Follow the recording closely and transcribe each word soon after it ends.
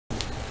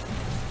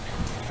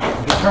If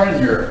you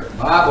turn your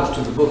Bibles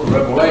to the book of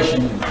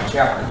Revelation,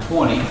 chapter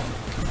 20, we're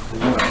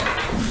going to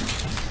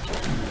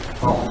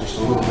talk just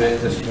a little bit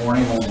this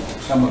morning on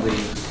some of the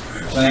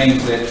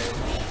things that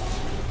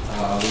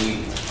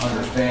we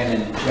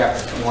understand in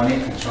chapter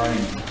 20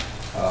 concerning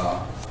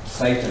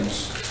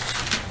Satan's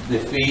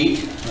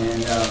defeat,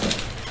 and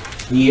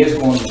he is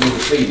going to be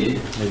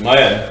defeated.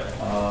 Amen.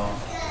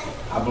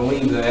 I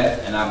believe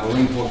that, and I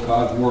believe what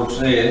God's Word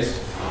says.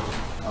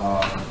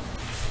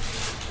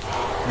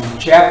 In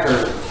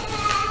chapter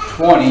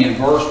 20 and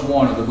verse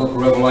 1 of the book of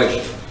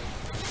Revelation,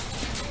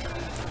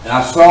 and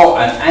I saw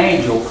an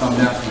angel come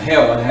down from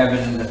heaven,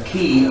 having the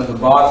key of the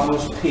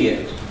bottomless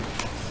pit,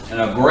 and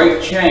a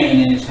great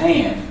chain in his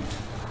hand.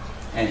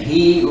 And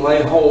he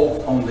laid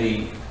hold on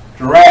the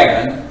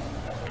dragon,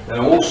 the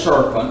old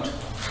serpent,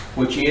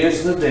 which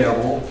is the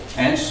devil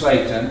and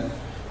Satan,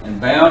 and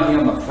bound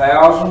him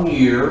 1,000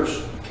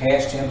 years,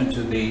 cast him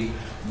into the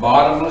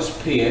bottomless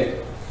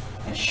pit,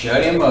 and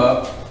shut him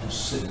up, and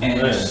set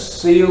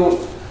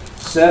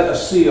a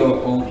seal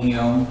upon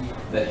him,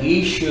 that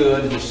he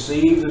should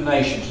deceive the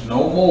nations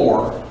no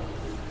more,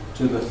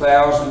 till the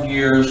 1,000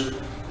 years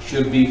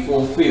should be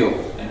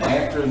fulfilled. And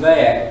after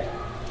that,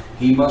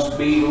 he must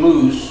be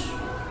loose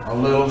a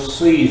little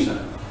season.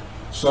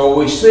 So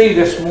we see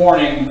this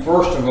morning,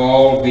 first of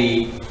all,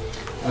 the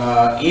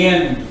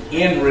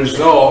end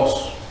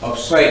results of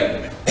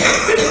Satan.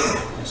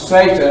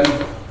 Satan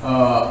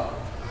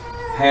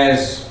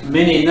has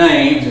many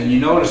names, and you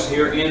notice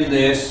here in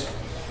this,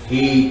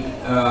 the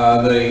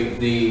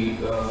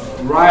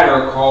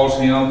writer calls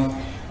him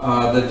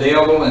the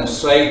devil and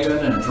Satan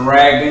and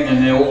dragon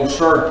and the old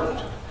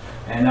serpent.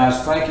 And I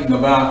was thinking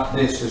about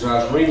this as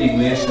I was reading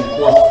this, and of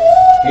course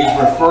he's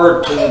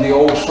referred to the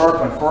old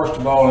serpent first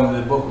of all in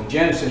the book of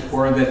Genesis,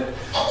 where that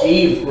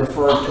Eve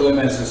referred to him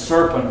as the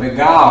serpent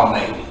beguiled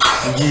Eve.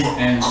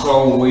 And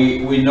so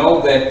we know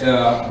that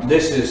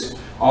this is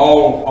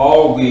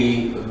all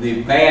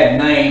the bad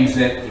names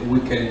that we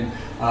can,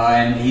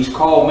 and he's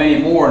called many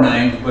more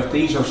names, but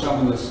these are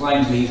some of the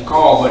things that he's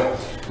called. But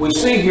we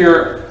see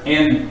here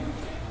in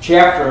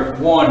chapter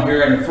 1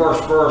 here in the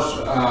first verse,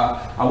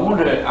 I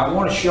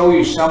want to show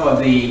you some of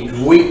the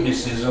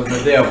weaknesses of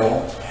the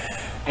devil,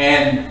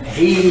 and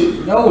he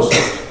knows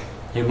it.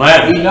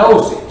 Amen. He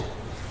knows it,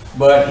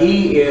 but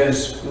he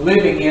is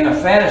living in a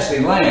fantasy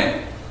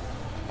land,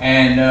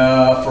 and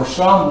for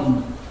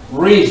some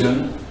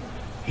reason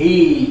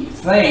he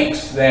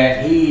thinks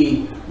that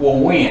he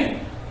will win.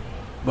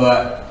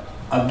 But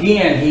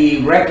again, he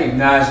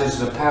recognizes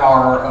the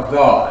power of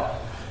God.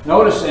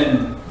 Notice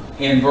in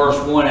verse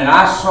 1, and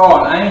I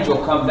saw an angel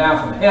come down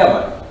from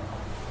heaven,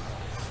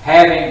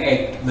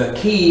 having the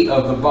key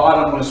of the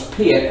bottomless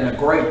pit and a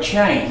great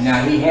chain.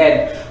 Now he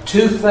had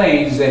two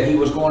things that he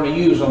was going to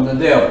use on the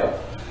devil.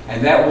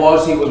 And that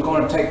was, he was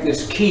going to take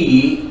this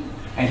key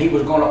and he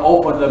was going to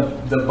open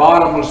the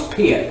bottomless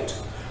pit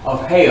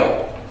of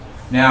hell.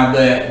 Now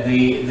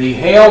the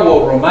hell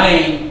will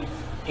remain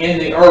in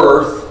the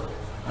earth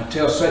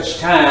until such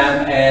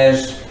time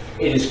as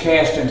it is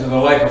cast into the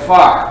lake of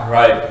fire.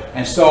 Right.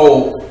 And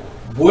so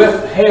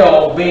with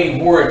hell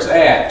being where it's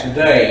at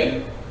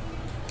today,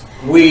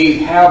 we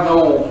have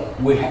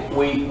we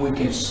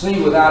can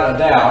see without a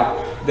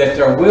doubt that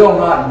there will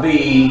not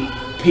be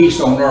peace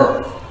on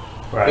earth.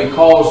 Right.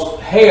 Because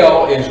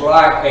hell is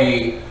like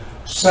a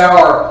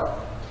sour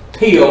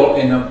pill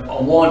in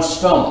one's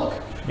stomach.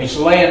 It's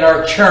laying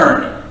there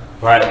churning.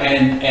 Right.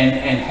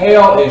 And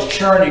hell is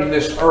churning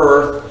this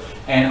earth,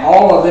 and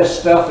all of this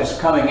stuff is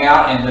coming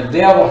out, and the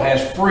devil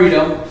has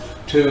freedom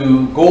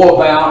to go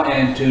about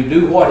and to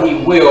do what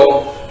he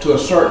will to a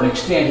certain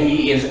extent.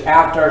 He is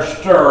out there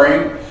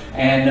stirring,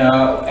 and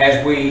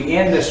as we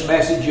end this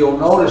message, you'll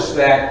notice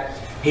that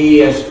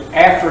he is,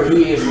 after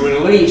he is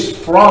released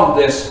from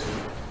this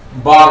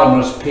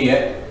bottomless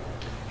pit,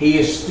 he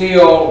is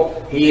still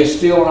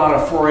not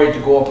afraid to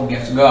go up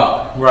against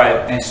God.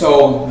 Right. And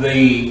so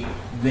the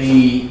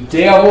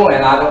devil,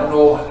 and I don't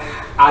know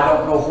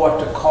what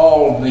to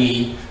call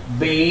the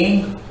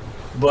being,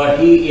 but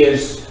he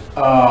is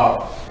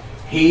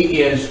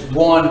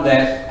one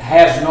that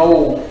has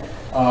no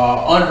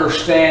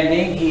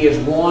understanding. He is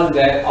one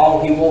that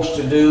all he wants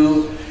to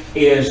do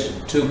is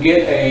to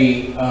get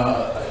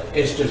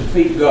is to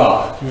defeat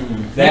God.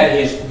 Mm-hmm. That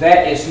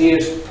is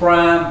his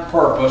prime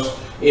purpose,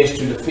 is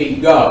to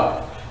defeat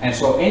God. And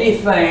so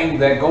anything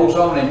that goes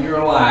on in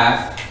your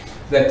life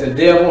that the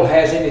devil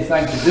has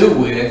anything to do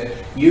with,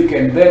 you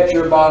can bet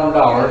your bottom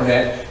dollar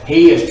that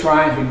he is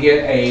trying to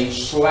get a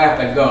slap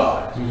at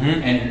God.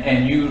 Mm-hmm.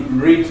 And you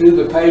read through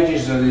the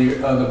pages of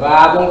the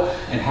Bible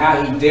and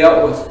how he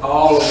dealt with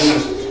all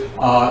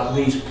of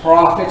these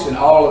prophets and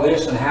all of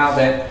this, and how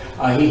that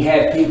he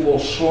had people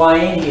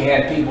slain, he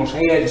had people's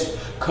heads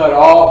cut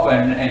off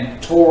and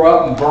tore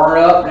up and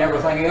burned up and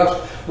everything else.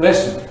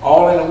 Listen,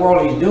 all in the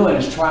world he's doing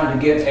is trying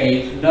to get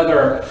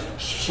another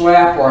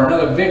slap or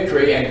another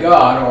victory at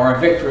God, or a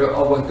victory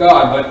with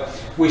God. But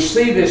we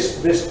see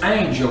this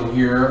angel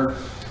here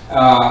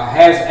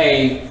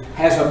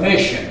has a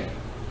mission.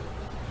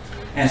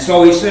 And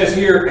so he says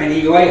here, and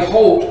he lay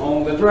hold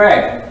on the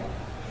dragon.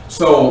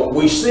 So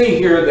we see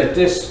here that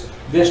this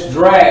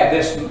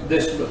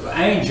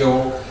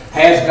angel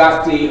has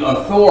got the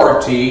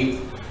authority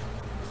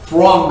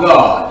from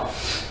God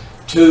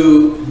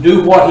to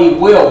do what he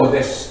will with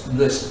this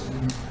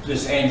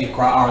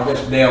antichrist or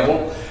this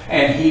devil,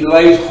 and he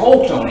lays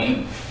hold on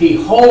him. He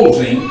holds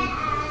him,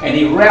 and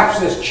he wraps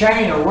this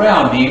chain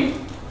around him,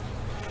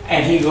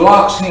 and he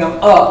locks him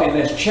up in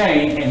this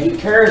chain, and he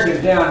carries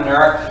him down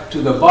there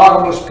to the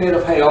bottomless pit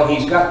of hell.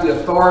 He's got the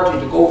authority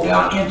to go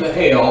down into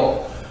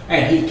hell,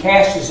 and he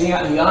casts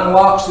him, he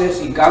unlocks this,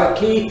 he's got a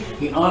key,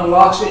 he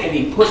unlocks it, and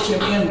he puts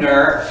him in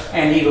there,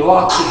 and he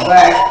locks it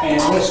back.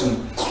 And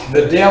listen,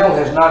 the devil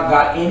has not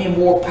got any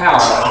more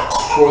power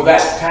for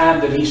that time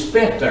that he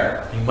spent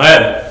there.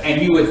 Amen.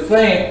 And you would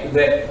think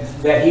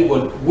that he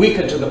would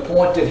weaken to the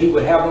point that he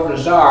would have no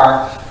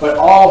desire, but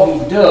all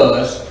he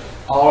does,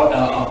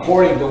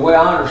 according to the way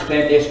I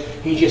understand this,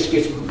 he just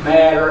gets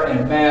madder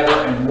and madder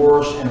and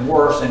worse,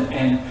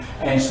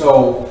 and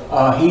so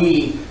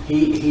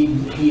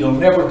he'll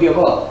never give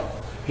up.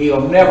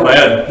 He'll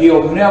never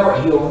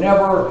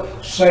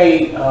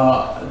say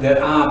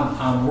that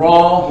I'm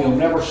wrong. He'll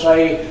never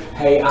say,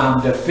 hey,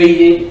 I'm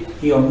defeated.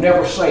 He'll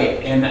never say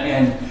it.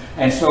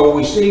 And so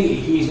we see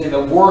he's in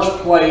the worst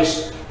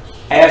place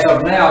as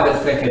of now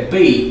that they could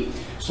be.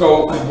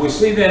 So we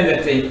see then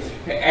that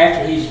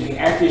after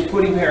he's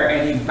put him there,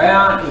 and he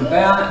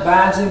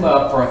binds him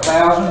up for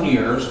 1,000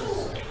 years,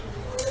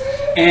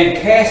 and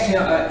casts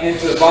him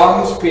into the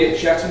bottomless pit,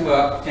 shuts him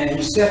up, and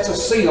he sets a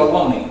seal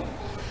on him.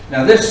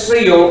 Now this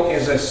seal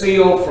is a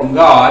seal from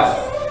God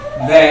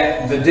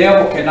that the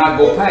devil cannot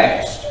go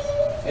past.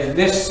 And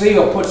this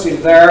seal puts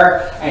him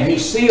there, and he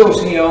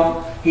seals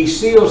him. He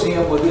seals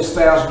him with this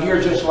 1,000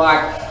 years, just like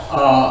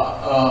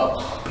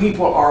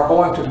people are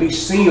going to be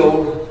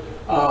sealed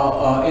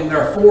in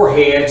their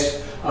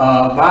foreheads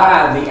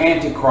by the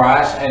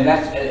Antichrist, and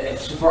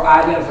it's for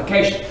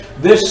identification.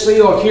 This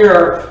seal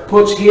here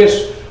puts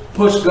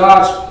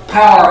God's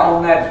power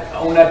on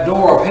that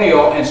door of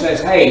hell and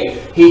says, hey,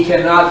 he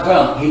cannot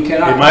come. He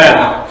cannot come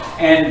out.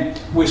 And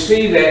we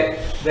see that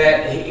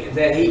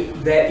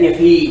if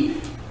he,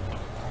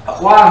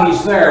 while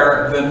he's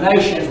there, the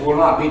nations will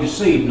not be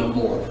deceived no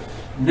more.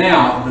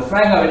 Now, the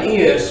thing of it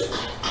is,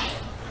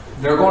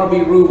 they're going to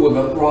be ruled with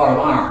a rod of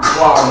iron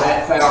while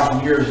that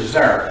 1,000 years is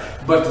there.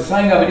 But the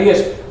thing of it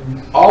is,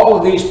 all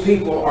of these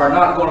people are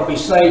not going to be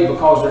saved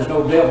because there's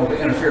no devil to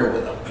interfere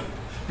with them.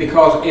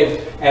 Because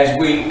as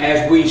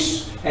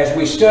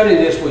we study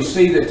this, we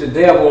see that the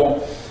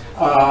devil,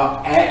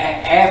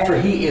 after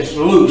he is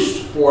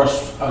loosed for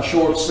a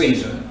short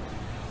season,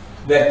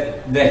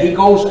 that he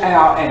goes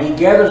out and he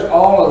gathers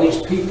all of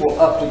these people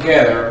up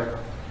together,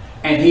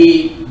 and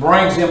he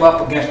brings them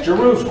up against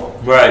Jerusalem.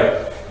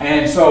 Right.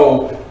 And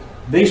so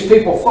these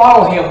people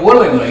follow him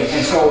willingly,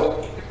 and so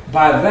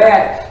by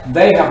that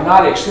they have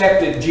not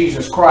accepted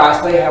Jesus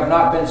Christ. They have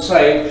not been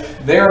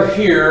saved. They're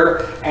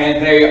here,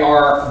 and they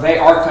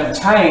are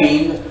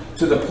contained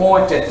to the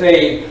point that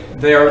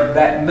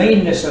that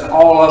meanness in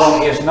all of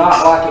them is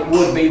not like it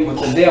would be with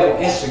the devil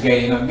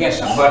instigating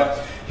against them.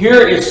 But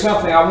here is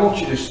something I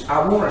want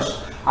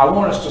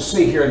us to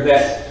see here,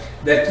 that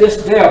this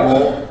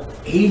devil,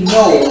 he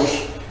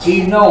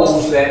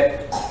knows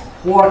that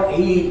what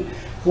he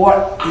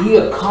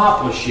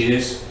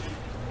accomplishes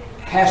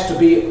has to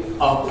be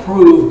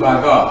approved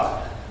by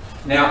God.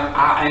 Now,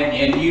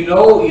 and you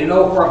know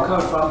where I'm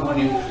coming from.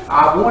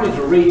 I wanted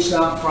to read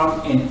something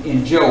from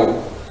in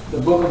Job, the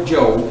book of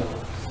Job,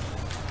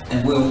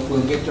 and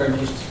we'll get there in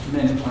just a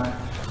minute.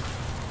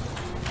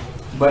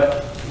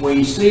 But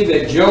we see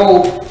that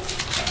Job,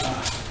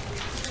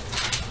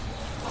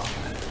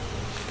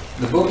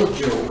 the book of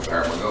Job,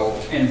 there we go,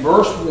 in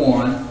verse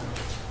 1.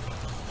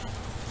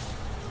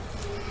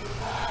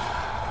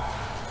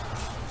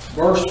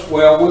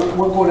 We'll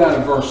go down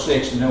to verse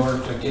 6 in order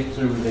to get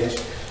through this.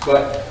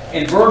 But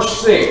in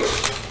verse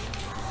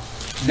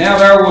 6, now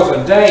there was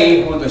a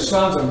day when the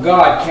sons of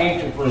God came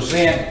to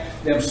present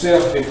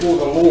themselves before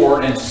the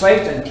Lord, and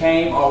Satan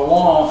came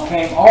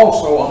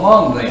also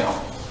among them.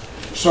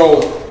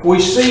 So we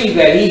see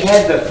that he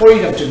had the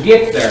freedom to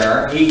get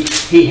there.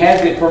 He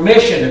had the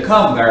permission to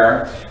come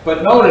there.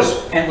 But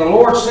notice, and the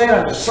Lord said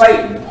unto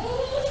Satan,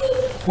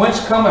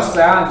 Whence comest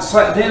thou?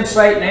 And then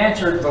Satan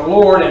answered the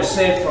Lord and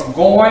said, From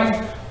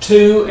going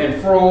to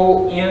and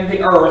fro in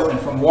the earth, and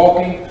from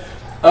walking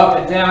up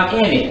and down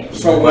in it.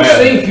 So we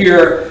see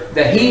here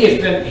that he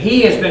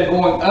has been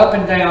going up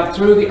and down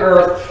through the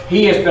earth.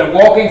 He has been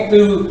walking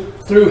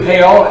through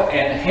hell,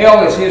 and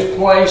hell is his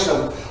place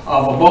of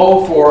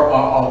abode for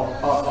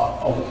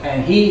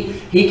and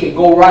he can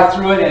go right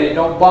through it, and it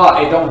don't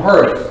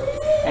hurt him.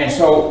 And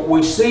so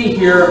we see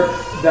here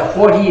that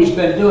what he's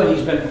been doing,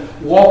 he's been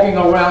walking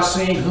around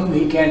seeing whom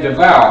he can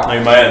devour.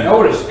 Amen.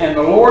 Notice, and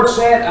the Lord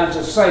said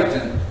unto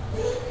Satan,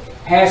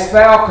 Hast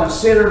thou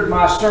considered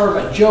my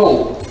servant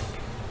Job,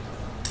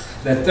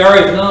 that there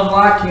is none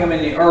like him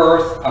in the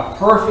earth, a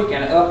perfect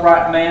and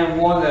upright man,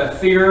 one that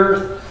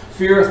feareth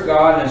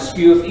God and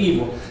escheweth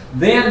evil?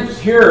 Then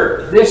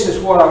here, this is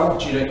what I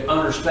want you to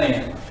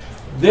understand.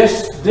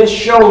 This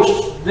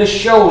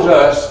shows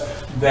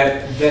us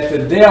that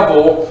the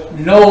devil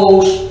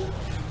knows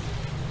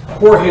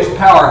where his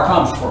power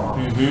comes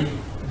from.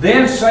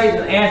 Then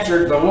Satan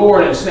answered the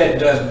Lord and said,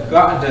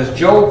 Does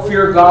Job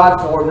fear God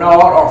for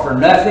naught or for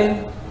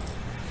nothing?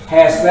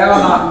 Hast thou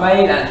not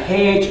made a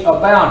hedge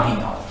about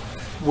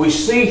him? We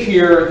see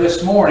here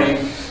this morning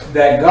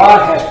that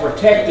God has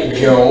protected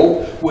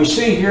Job. We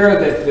see here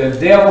that the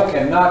devil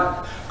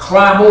cannot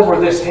climb over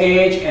this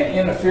hedge and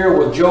interfere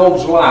with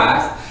Job's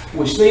life.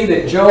 We see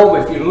that Job,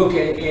 if you look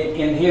at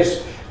in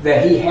his,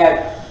 that he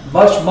had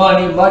much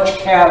money, much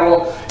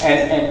cattle,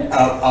 and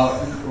a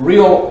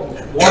real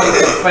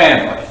wonderful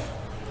family,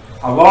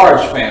 a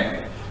large family.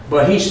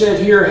 But he said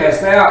here,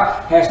 hast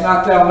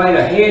not thou made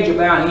a hedge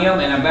about him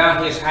and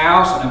about his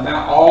house and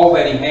about all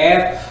that he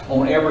hath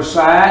on every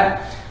side?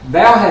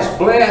 Thou hast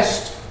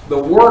blessed the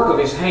work of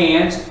his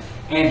hands,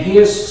 and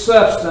his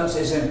substance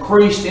is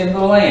increased in the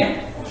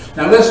land.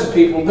 Now listen,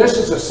 people, this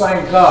is the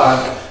same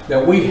God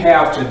that we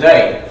have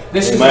today.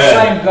 This is the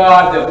same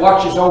God that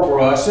watches over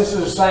us. This is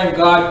the same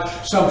God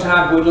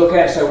sometimes we look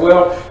at and say,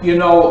 well, you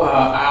know,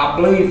 I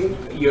believe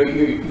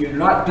you're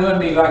not doing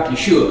me like you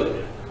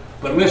should.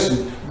 But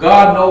listen,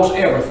 God knows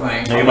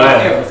everything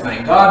about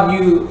everything. God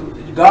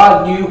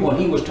knew when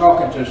he was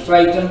talking to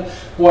Satan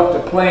what the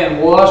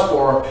plan was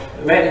for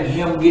letting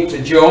him get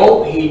to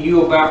Job. He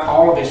knew about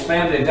all of his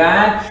family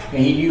dying, and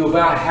he knew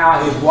about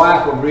how his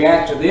wife would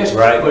react to this,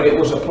 but it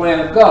was a plan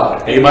of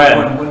God.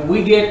 Amen. When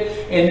we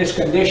get in this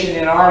condition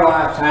in our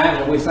lifetimes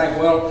and we think,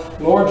 well,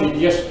 Lord,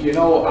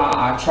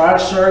 I try to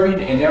serve you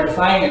and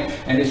everything,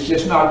 and it's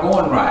just not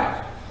going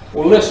right.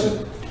 Well,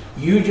 listen,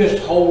 you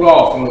just hold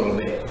off a little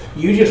bit.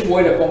 You just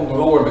wait upon the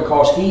Lord,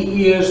 because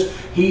He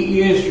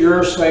is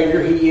your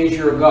Savior. He is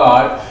your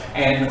God.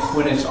 And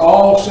when it's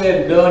all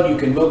said and done, you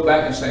can look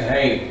back and say,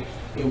 hey,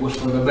 it was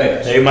for the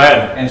best.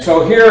 Amen. And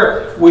so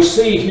here we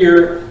see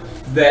here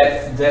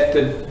that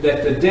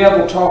the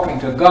devil talking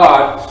to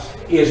God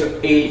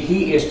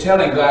he is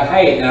telling God,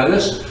 hey, now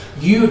listen,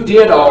 you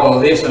did all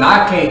of this and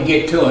I can't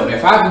get to him.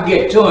 If I could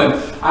get to him,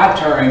 I'd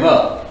tear him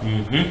up.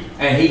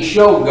 And he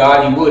showed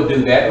God he would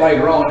do that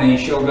later on, and he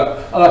showed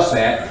us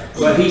that.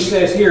 But he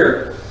says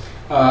here,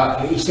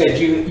 he said,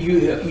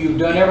 you've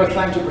done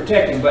everything to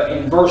protect him. But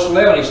in verse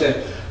 11 he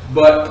said,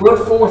 but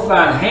put forth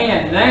thine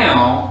hand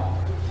now,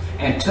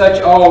 and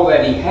touch all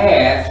that he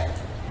hath,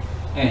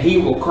 and he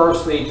will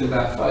curse thee to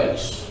thy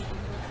face.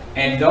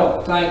 And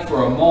don't think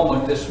for a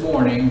moment this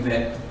morning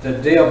that the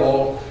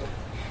devil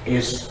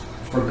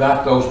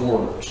forgot those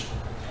words.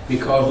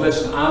 Because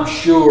listen, I'm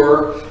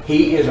sure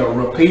he is a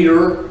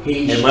repeater.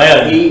 He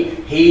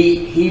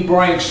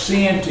brings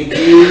sin to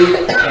you,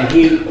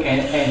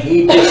 and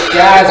he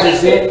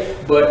disguises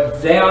it.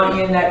 But down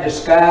in that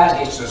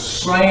disguise, it's the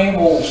same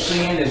old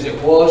sin as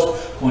it was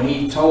when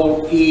he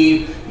told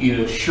Eve,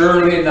 "You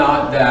surely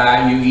not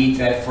die. You eat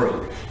that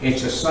fruit."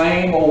 It's the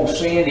same old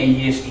sin.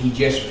 He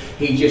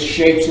just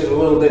shapes it a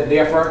little bit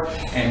different.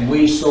 And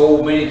we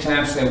so many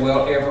times say,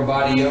 "Well,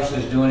 everybody else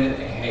is doing it.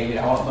 Hey,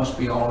 it must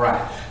be all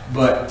right."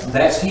 But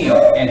that's him.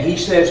 And he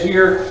says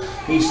here,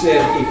 he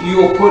says, if you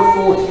will put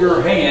forth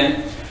your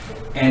hand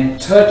and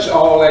touch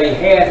all that he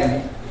had,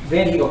 and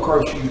then he'll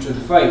curse you to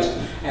the face.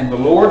 And the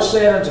Lord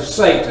said unto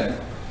Satan,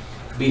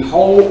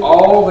 behold,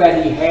 all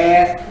that he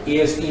hath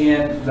is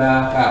in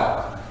thy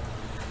power.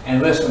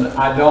 And listen,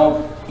 I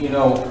know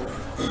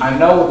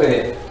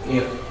that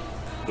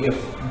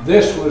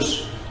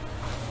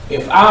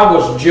if I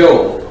was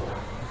Job,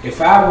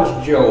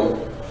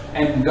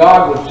 and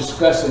God was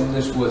discussing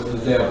this with the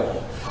devil,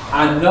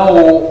 I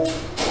know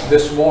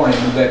this morning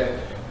that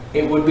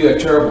it would be a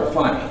terrible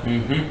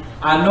thing.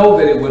 I know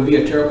that it would be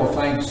a terrible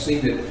thing to see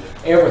that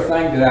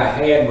everything that I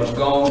had was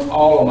gone,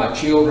 all of my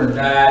children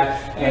died,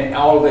 and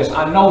all of this.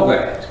 I know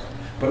that.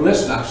 But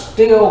listen, I've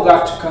still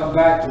got to come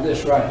back to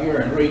this right here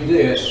and read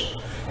this,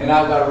 and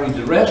I've got to read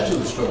the rest of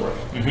the story.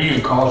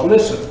 Because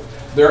listen,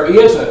 there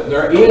is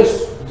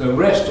the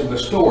rest of the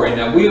story.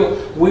 Now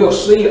we'll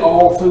see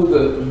all through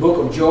the book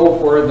of Job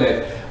where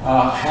that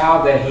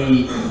how that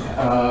he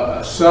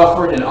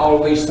suffered and all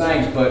of these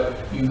things, but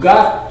you've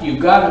got to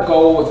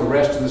go with the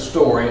rest of the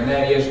story, and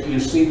that is you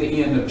see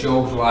the end of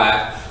Job's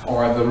life,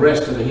 or the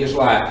rest of his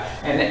life.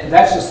 And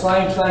that's the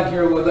same thing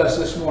here with us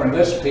this morning.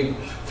 Listen, people,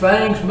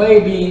 things may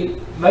be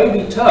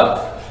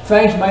tough.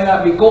 Things may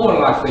not be going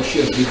like they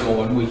should be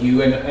going with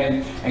you,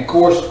 and of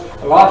course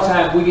a lot of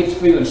times we get to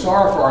feeling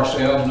sorry for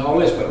ourselves and all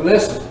this, but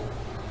listen,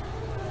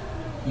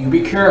 you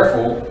be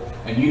careful,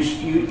 and you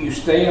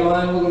stay in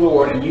line with the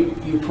Lord, and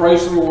you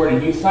praise the Lord,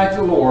 and you thank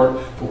the Lord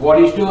for what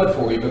He's doing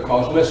for you,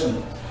 because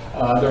listen,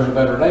 there's a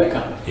better day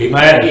coming.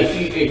 Amen.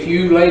 If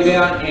you lay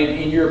down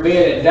in your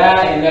bed and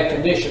die in that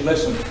condition,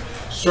 listen,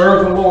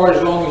 serve the Lord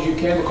as long as you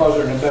can, because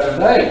there's a better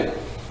day.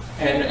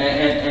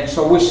 And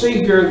so we see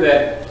here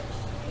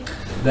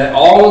that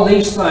all of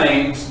these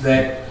things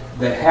that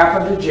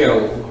happened to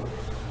Job,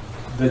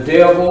 the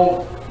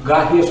devil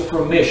got his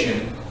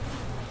permission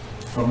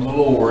from the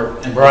Lord,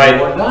 and the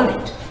Lord done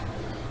it.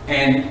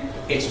 And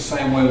it's the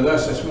same way with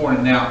us this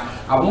morning. Now,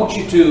 I want to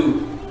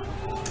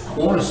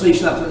see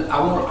something. I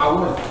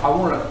want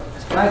to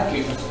thank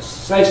you.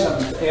 Say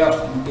something else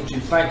and get you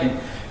thinking.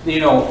 You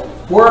know,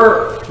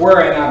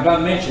 where, and I've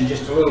done mention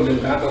just a little bit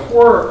about it, but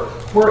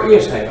where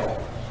is hell?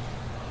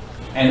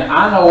 And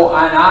I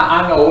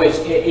know it's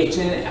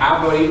in.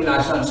 I believe, and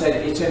my son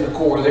said, it's in the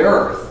core of the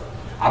earth.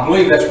 I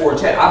believe that's where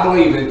it's at. I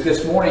believe that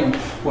this morning,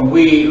 when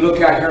we look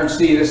out here and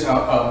see this,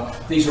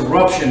 these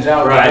eruptions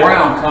out of the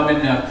ground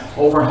coming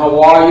over in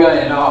Hawaii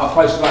and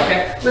places like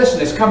that, listen,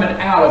 it's coming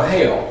out of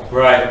hell.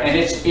 Right. And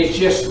it's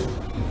just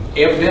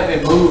evidently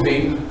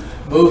moving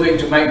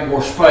to make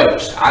more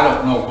space. I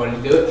don't know what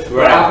it does,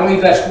 but I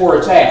believe that's where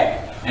it's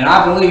at. And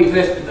I believe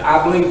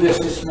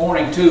this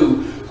morning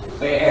too,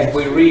 as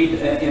we read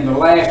in the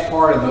last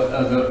part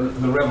of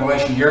the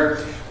Revelation here,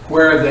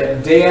 where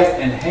that death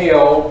and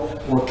hell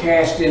were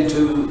cast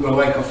into the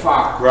lake of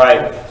fire.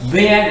 Right.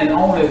 Then and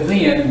only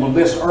then will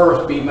this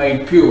earth be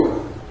made pure.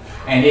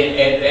 And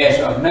as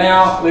of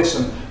now,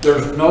 listen,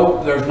 there's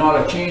not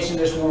a chance in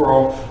this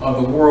world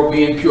of the world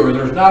being pure.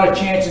 There's not a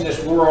chance in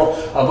this world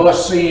of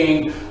us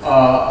seeing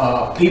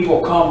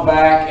people come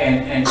back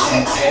and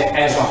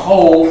as a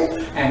whole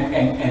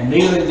and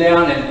kneeling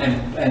down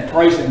and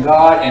praising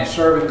God and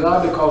serving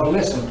God, because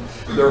listen,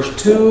 there's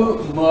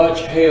too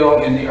much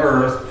hell in the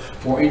earth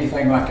for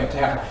anything like that to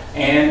happen.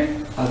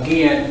 And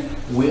again,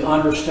 we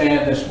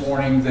understand this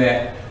morning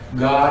that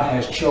God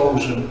has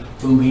chosen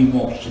who He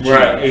wants to choose.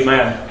 Right.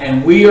 Amen.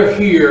 And we are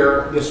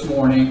here this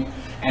morning,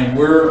 and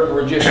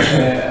we're just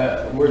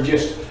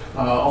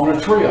on a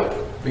trip,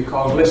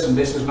 because listen,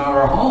 this is not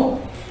our home,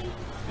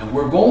 and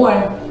we're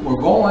going, and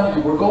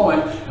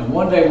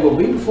one day we'll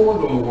be before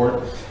the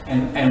Lord,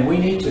 and we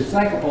need to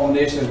think upon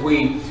this as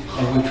we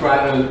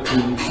try to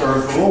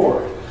serve the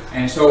Lord.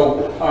 And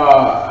so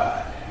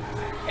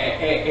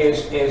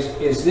as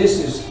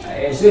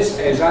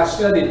I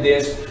studied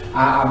this,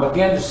 I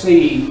began to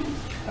see.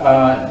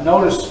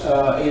 Notice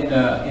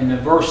in the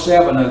verse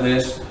 7 of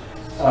this,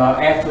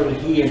 after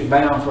he is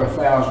bound for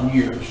 1,000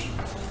 years,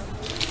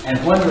 and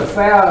when the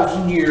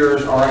 1,000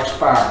 years are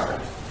expired,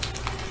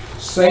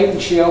 Satan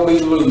shall be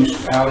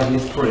loosed out of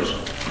his prison.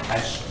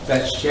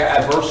 That's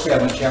verse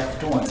 7, chapter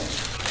 20.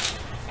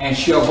 And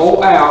shall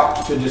go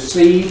out to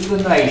deceive the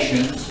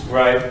nations,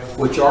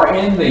 which are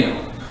in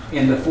them,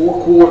 in the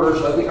four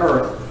quarters of the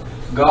earth,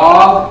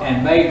 Gog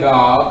and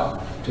Magog,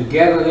 to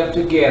gather them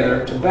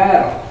together to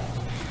battle,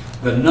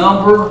 the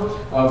number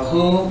of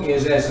whom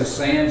is as the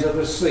sands of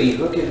the sea.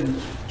 Look in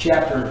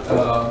chapter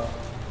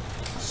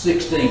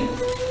 16.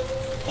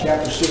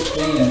 Chapter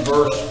 16 and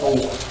verse 4.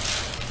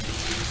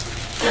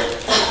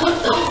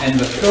 And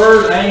the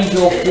third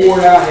angel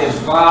poured out his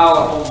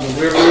vial upon the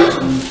rivers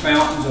and the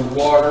fountains of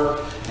water,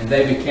 and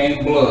they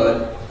became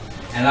blood.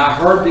 And I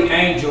heard the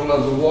angel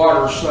of the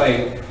water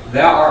say,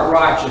 Thou art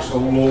righteous, O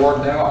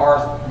Lord, thou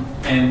art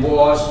and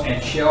was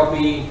and shall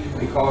be,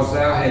 because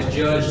thou hast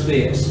judged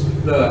this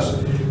thus.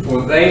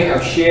 For they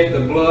have shed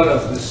the blood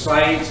of the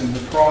saints and the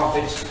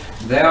prophets.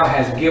 Thou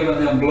hast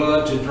given them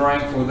blood to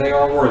drink, for they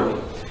are worthy.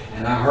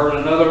 And I heard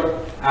another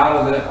out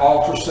of the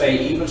altar say,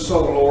 Even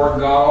so, Lord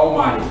God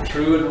Almighty,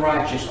 true and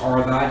righteous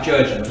are thy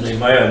judgments.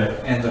 Amen.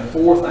 And the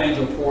fourth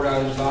angel poured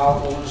out his vial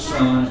upon the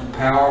sun, and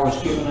power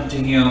was given unto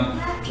him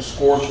to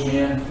scorch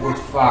men with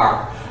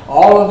fire.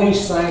 All of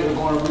these things are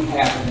going to be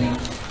happening.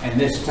 And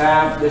this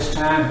time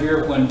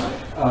here, when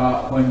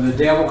the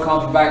devil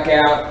comes back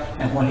out,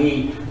 and when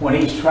he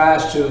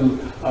tries to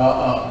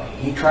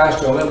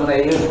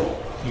eliminate Israel,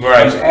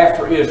 he's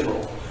after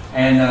Israel,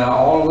 and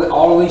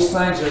all of these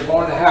things are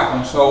going to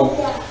happen. So,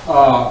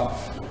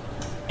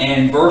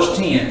 and verse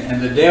 10,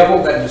 and the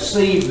devil that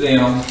deceived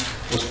them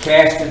was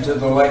cast into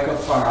the lake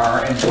of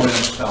fire and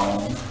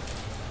brimstone,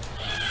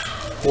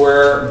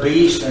 where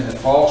beasts and the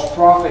false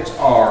prophets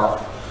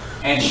are,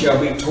 and shall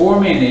be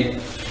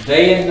tormented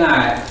day and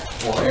night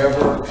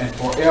forever and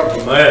forever.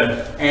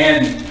 Amen.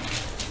 And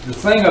the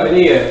thing of it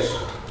is,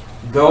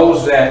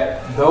 those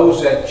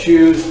that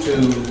choose to,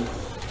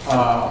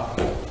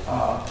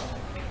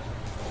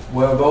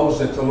 those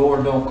that the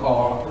Lord don't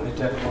call, I'll put it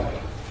that way,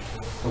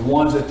 the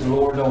ones that the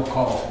Lord don't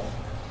call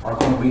are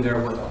going to be there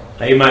with them.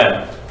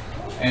 Amen.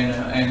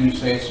 And you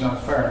say it's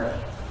not fair.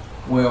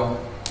 Well,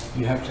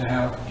 you'll have to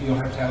have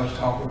a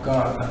talk with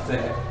God about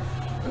that,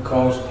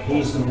 because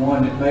He's the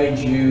one that made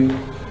you.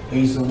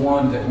 He's the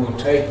one that will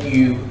take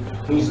you.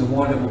 He's the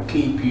one that will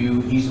keep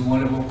you. He's the one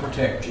that will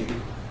protect you.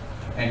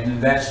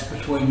 And that's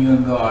between you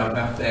and God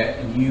about that.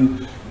 And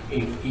you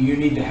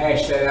need to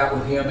hash that out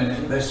with Him.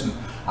 And listen,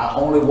 the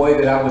only way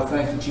that I would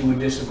think that you would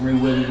disagree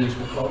with it is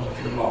because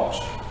if you're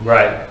lost.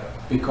 Right.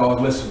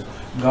 Because listen,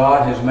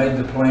 God has made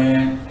the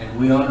plan, and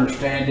we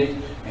understand it.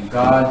 And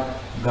God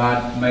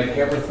made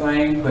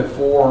everything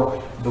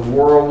before the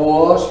world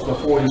was,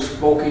 before He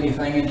spoke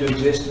anything into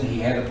existence. He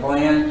had a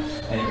plan,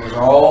 and it was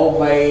all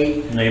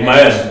made.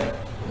 Amen.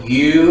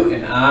 You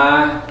and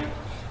I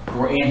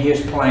were in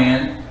His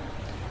plan.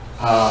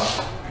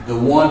 The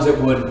ones that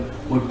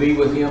would be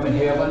with Him in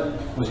heaven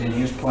was in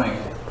His plan.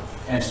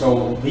 And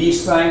so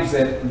these things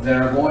that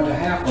are going to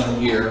happen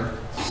here,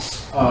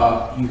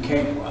 you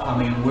can't, I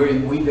mean,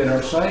 we that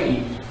are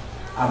saved,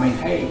 I mean,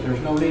 hey, there's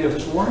no need of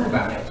us worrying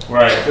about it.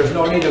 Right. There's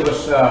no need of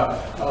us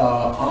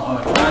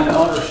trying to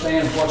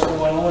understand what's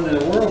going on in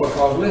the world,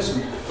 because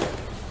listen,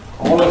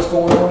 all that's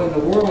going on in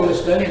the world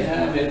this day and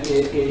time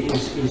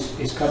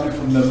is coming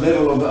from the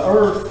middle of the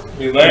earth.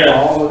 Amen.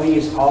 All of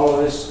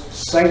this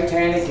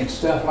satanic and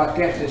stuff like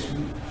that.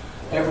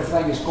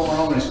 Everything that's going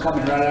on is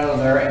coming right out of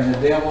there, and the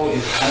devil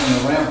is on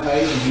the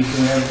rampage, and he's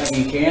doing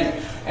everything he can,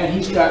 and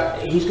he's got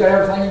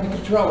everything in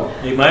control.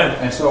 Amen.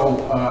 And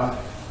so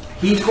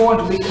he's going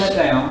to be cut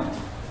down,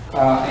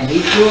 and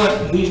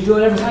he's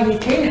doing everything he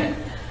can.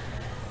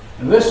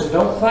 And listen,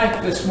 don't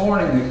think this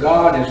morning that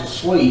God is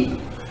asleep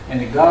and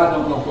that God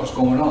don't know what's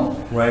going on.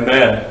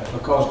 Amen.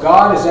 Because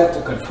God is at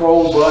the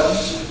control button.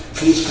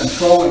 He's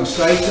controlling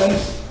Satan.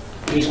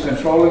 He's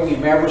controlling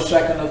him every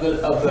second of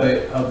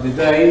the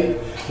day.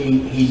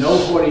 He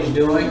knows what he's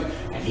doing,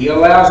 and he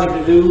allows him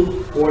to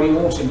do what he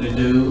wants him to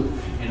do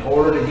in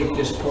order to get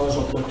this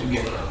puzzle put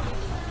together.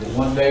 But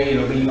one day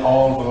it'll be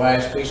all the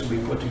last piece will be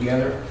put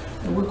together,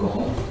 and we'll go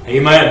home.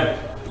 Amen.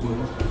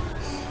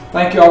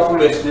 Thank you all for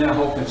listening. I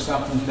hope that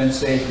something's been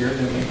said here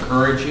to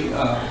encourage you.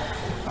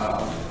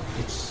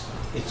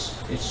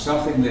 It's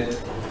something that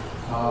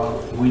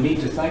we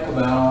need to think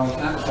about all the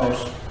time,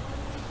 because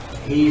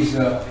he's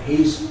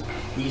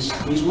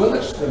with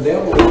us. The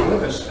devil is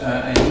with us,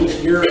 and he's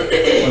here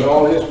with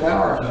all his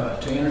power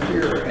to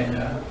interfere.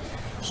 And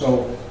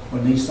so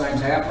when these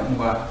things happen,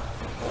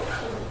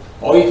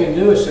 all you can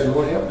do is say,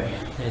 Lord, help me.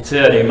 That's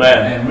it.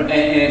 Amen. And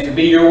if it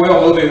be your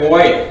will, move him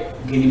away.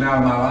 Get him out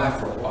of my life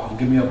for a while.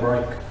 Give me a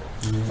break.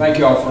 Thank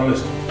you all for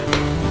listening.